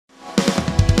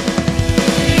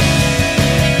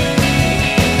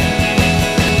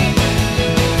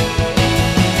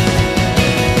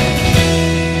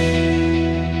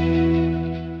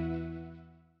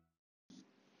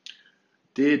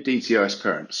Dear DTIS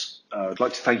parents, I'd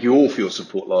like to thank you all for your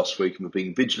support last week and for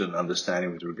being vigilant and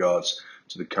understanding with regards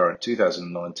to the current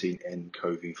 2019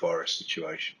 nCoV virus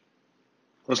situation.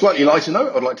 On a slightly lighter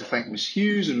note, I'd like to thank Miss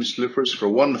Hughes and Miss Liffrus for a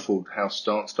wonderful house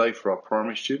dance day for our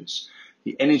primary students.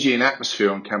 The energy and atmosphere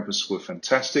on campus were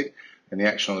fantastic, and the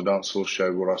action on the dance floor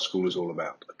showed what our school is all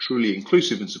about, a truly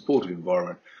inclusive and supportive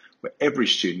environment where every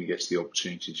student gets the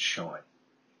opportunity to shine.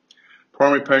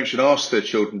 Primary parents should ask their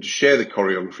children to share the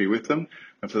choreography with them,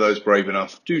 and for those brave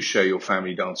enough, do share your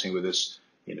family dancing with us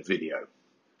in a video.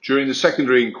 During the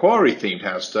secondary inquiry-themed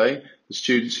house day, the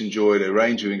students enjoyed a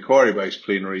range of inquiry-based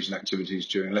plenaries and activities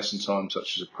during lesson time,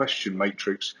 such as a question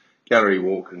matrix, gallery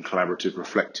walk, and collaborative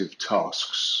reflective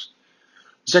tasks.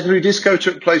 The secondary disco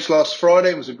took place last Friday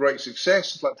and was a great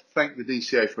success. I'd like to thank the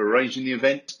DCA for arranging the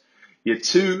event. Year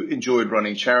 2 enjoyed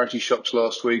running charity shops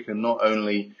last week, and not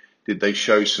only did they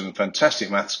show some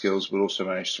fantastic math skills, but also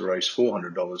managed to raise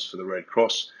 $400 for the Red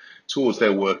Cross towards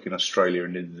their work in Australia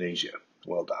and Indonesia.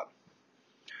 Well done.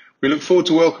 We look forward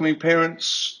to welcoming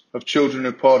parents of children who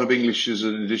are part of English as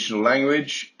an additional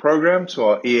language programme to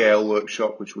our EAL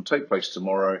workshop, which will take place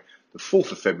tomorrow, the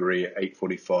 4th of February at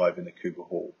 8:45 in the Cougar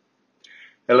Hall.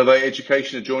 Elevate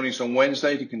Education are joining us on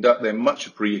Wednesday to conduct their much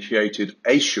appreciated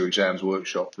ACEU exams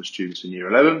workshop for students in Year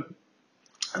 11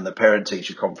 and the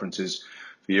parent-teacher conferences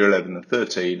for Year 11 and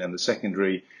 13, and the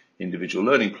secondary individual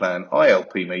learning plan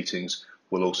ILP meetings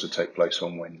will also take place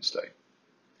on Wednesday.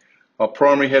 Our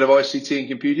primary head of ICT and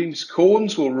computing, Ms.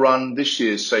 Corns, will run this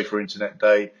year's Safer Internet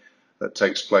Day that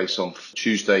takes place on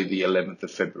Tuesday the 11th of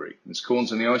February. Ms.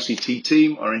 Corns and the ICT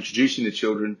team are introducing the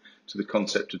children to the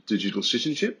concept of digital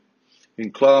citizenship. In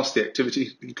class, the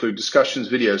activities include discussions,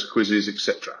 videos, quizzes,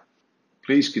 etc.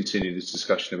 Please continue this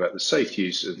discussion about the safe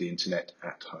use of the internet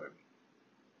at home.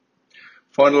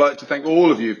 Finally, I'd like to thank all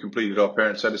of you who have completed our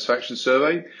parent satisfaction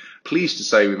survey. Pleased to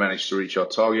say we managed to reach our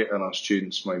target, and our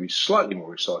students may be slightly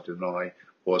more excited than I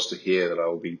was to hear that I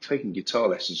will be taking guitar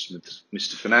lessons with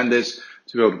Mr. Fernandez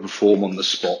to be able to perform on the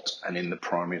spot and in the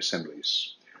primary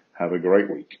assemblies. Have a great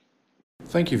week.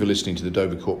 Thank you for listening to the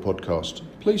Dover Court podcast.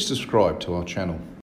 Please subscribe to our channel.